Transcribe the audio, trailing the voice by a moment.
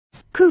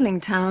Cooling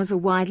towers are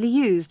widely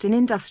used in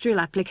industrial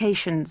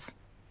applications.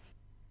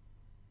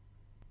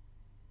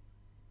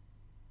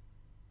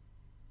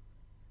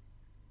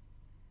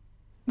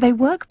 They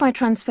work by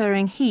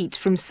transferring heat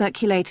from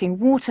circulating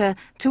water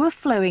to a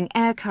flowing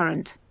air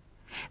current.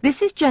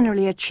 This is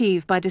generally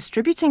achieved by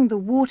distributing the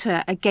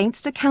water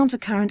against a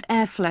countercurrent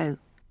airflow.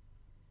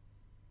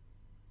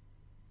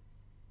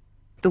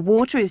 The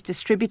water is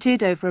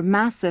distributed over a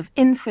mass of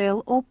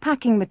infill or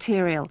packing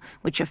material,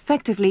 which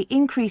effectively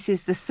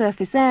increases the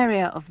surface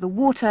area of the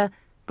water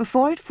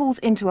before it falls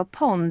into a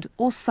pond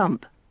or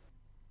sump.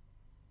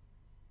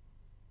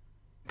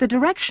 The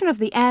direction of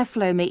the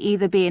airflow may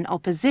either be in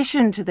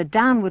opposition to the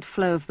downward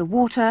flow of the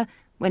water,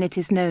 when it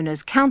is known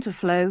as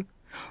counterflow,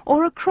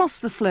 or across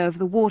the flow of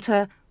the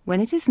water,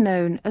 when it is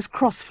known as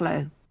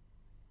crossflow.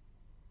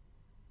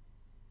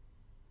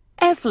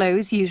 Airflow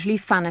is usually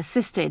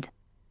fan-assisted.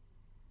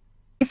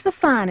 If the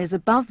fan is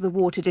above the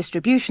water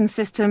distribution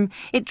system,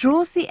 it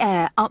draws the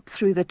air up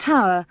through the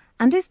tower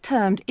and is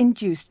termed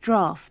induced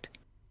draft.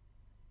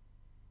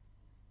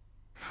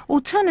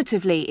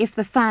 Alternatively, if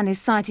the fan is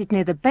sited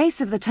near the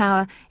base of the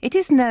tower, it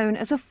is known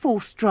as a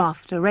forced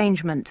draft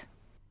arrangement.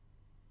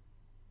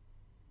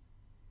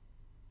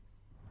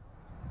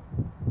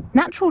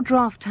 Natural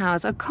draft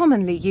towers are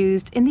commonly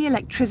used in the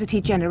electricity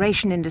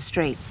generation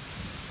industry.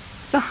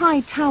 The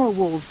high tower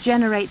walls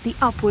generate the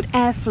upward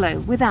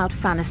airflow without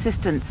fan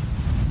assistance.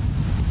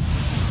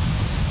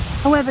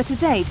 However, to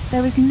date,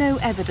 there is no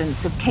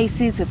evidence of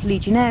cases of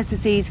Legionnaire's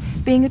disease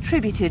being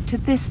attributed to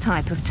this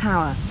type of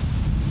tower.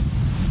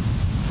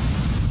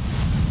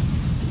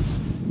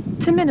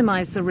 To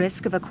minimize the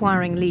risk of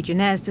acquiring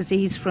Legionnaire's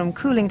disease from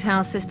cooling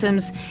tower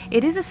systems,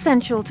 it is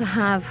essential to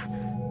have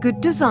good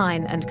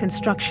design and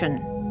construction,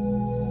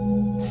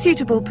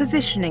 suitable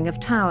positioning of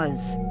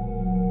towers,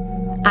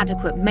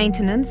 adequate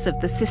maintenance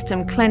of the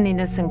system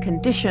cleanliness and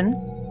condition,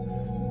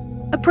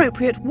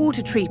 appropriate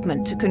water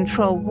treatment to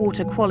control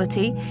water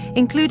quality,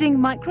 including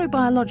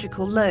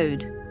microbiological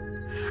load,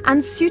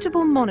 and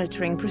suitable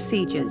monitoring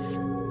procedures.